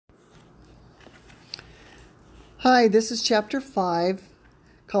Hi, this is Chapter 5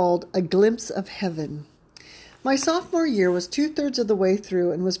 called A Glimpse of Heaven. My sophomore year was 2/3 of the way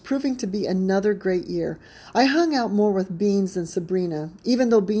through and was proving to be another great year. I hung out more with Beans than Sabrina. Even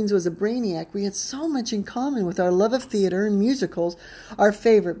though Beans was a brainiac, we had so much in common with our love of theater and musicals, our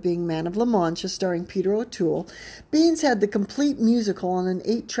favorite being Man of La Mancha starring Peter O'Toole. Beans had the complete musical on an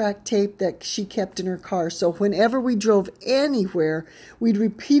 8-track tape that she kept in her car, so whenever we drove anywhere, we'd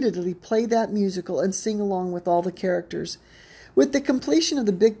repeatedly play that musical and sing along with all the characters. With the completion of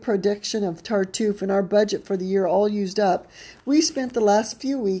the big production of Tartuffe and our budget for the year all used up, we spent the last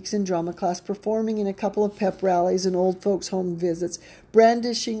few weeks in drama class performing in a couple of pep rallies and old folks' home visits,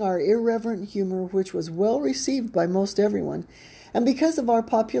 brandishing our irreverent humor, which was well received by most everyone. And because of our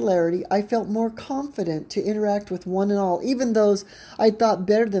popularity, I felt more confident to interact with one and all, even those I'd thought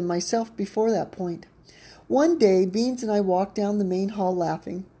better than myself before that point. One day, Beans and I walked down the main hall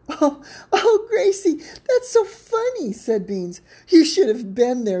laughing. Oh, Gracie, that's so funny, said Beans. You should have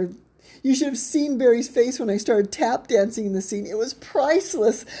been there. You should have seen Barry's face when I started tap dancing in the scene. It was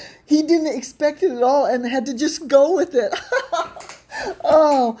priceless. He didn't expect it at all and had to just go with it.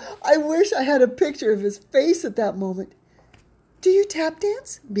 Oh, I wish I had a picture of his face at that moment. Do you tap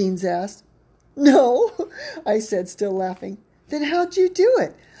dance? Beans asked. No, I said, still laughing. Then how'd you do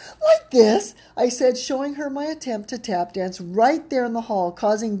it? Like this, I said, showing her my attempt to tap dance right there in the hall,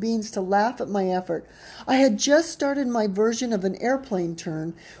 causing Beans to laugh at my effort. I had just started my version of an airplane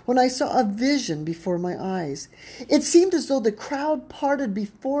turn when I saw a vision before my eyes. It seemed as though the crowd parted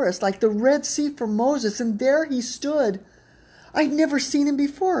before us like the Red Sea for Moses, and there he stood. I'd never seen him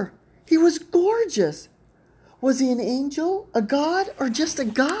before. He was gorgeous. Was he an angel, a god, or just a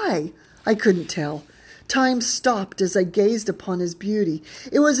guy? I couldn't tell. Time stopped as I gazed upon his beauty.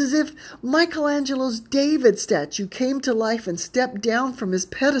 It was as if Michelangelo's David statue came to life and stepped down from his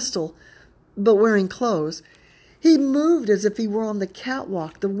pedestal, but wearing clothes. He moved as if he were on the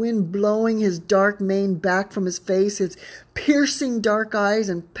catwalk, the wind blowing his dark mane back from his face, his piercing dark eyes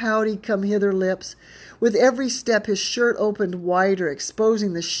and pouty come-hither lips. With every step his shirt opened wider,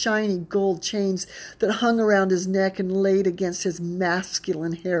 exposing the shiny gold chains that hung around his neck and laid against his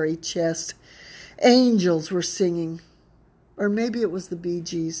masculine hairy chest. Angels were singing. Or maybe it was the Bee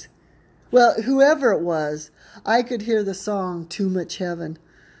Gees. Well, whoever it was, I could hear the song Too Much Heaven.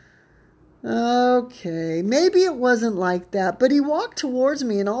 Okay, maybe it wasn't like that, but he walked towards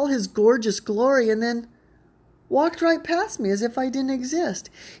me in all his gorgeous glory and then walked right past me as if I didn't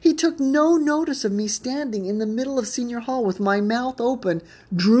exist. He took no notice of me standing in the middle of Senior Hall with my mouth open,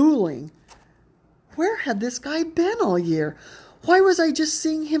 drooling. Where had this guy been all year? Why was I just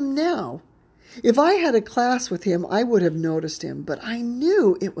seeing him now? If I had a class with him, I would have noticed him, but I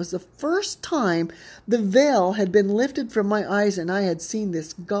knew it was the first time the veil had been lifted from my eyes and I had seen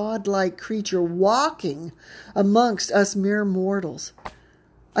this godlike creature walking amongst us mere mortals.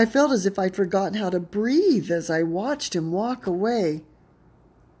 I felt as if I'd forgotten how to breathe as I watched him walk away.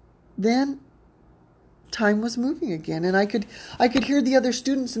 Then time was moving again, and I could hear the other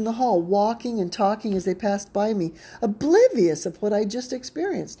students in the hall walking and talking as they passed by me, oblivious of what I'd just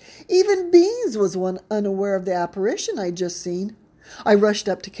experienced. Even Beans was one unaware of the apparition I'd just seen. I rushed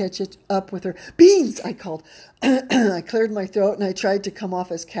up to catch it up with her. Beans, I called. I cleared my throat and I tried to come off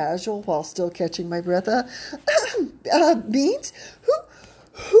as casual while still catching my breath. Beans?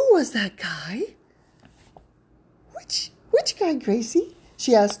 Who was that guy? Which guy, Gracie?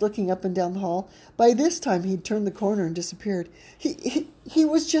 She asked, looking up and down the hall. By this time, he'd turned the corner and disappeared. He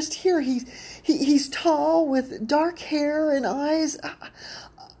was just here. He's tall with dark hair and eyes.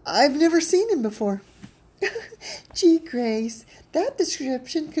 I've never seen him before. Gee, Grace, that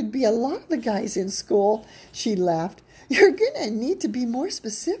description could be a lot of the guys in school, she laughed. You're going to need to be more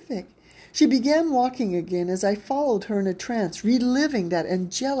specific. She began walking again as I followed her in a trance, reliving that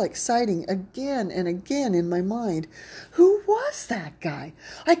angelic sighting again and again in my mind. Who was that guy?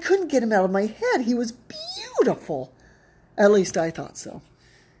 I couldn't get him out of my head. He was beautiful. At least I thought so.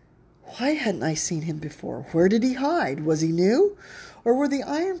 Why hadn't I seen him before? Where did he hide? Was he new? Or were the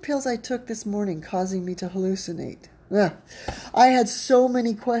iron pills I took this morning causing me to hallucinate? I had so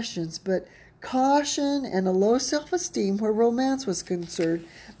many questions, but caution and a low self-esteem where romance was concerned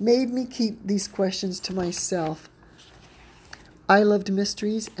made me keep these questions to myself. I loved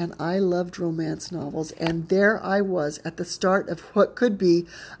mysteries and I loved romance novels, and there I was at the start of what could be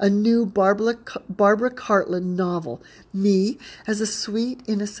a new Barbara Cartland novel. Me as a sweet,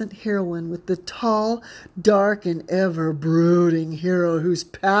 innocent heroine with the tall, dark, and ever-brooding hero whose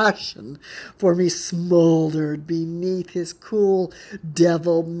passion for me smoldered beneath his cool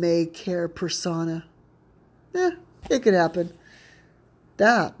devil-may-care persona. It could happen.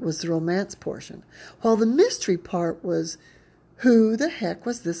 That was the romance portion. While the mystery part was, who the heck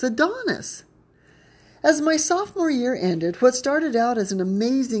was this Adonis? As my sophomore year ended, what started out as an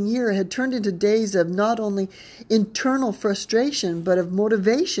amazing year had turned into days of not only internal frustration, but of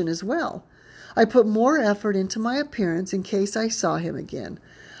motivation as well. I put more effort into my appearance in case I saw him again.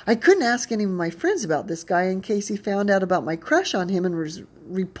 I couldn't ask any of my friends about this guy in case he found out about my crush on him and was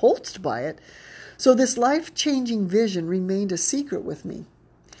repulsed by it. So this life-changing vision remained a secret with me.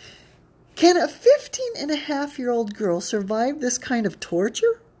 Can a 15-and-a-half-year-old girl survive this kind of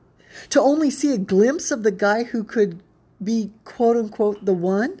torture? To only see a glimpse of the guy who could be, quote-unquote, the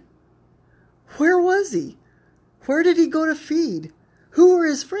one? Where was he? Where did he go to feed? Who were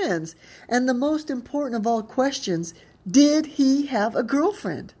his friends? And the most important of all questions, did he have a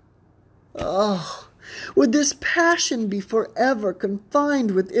girlfriend? Oh, would this passion be forever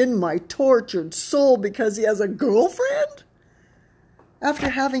confined within my tortured soul because he has a girlfriend? After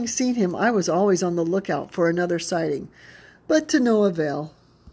having seen him, I was always on the lookout for another sighting, but to no avail.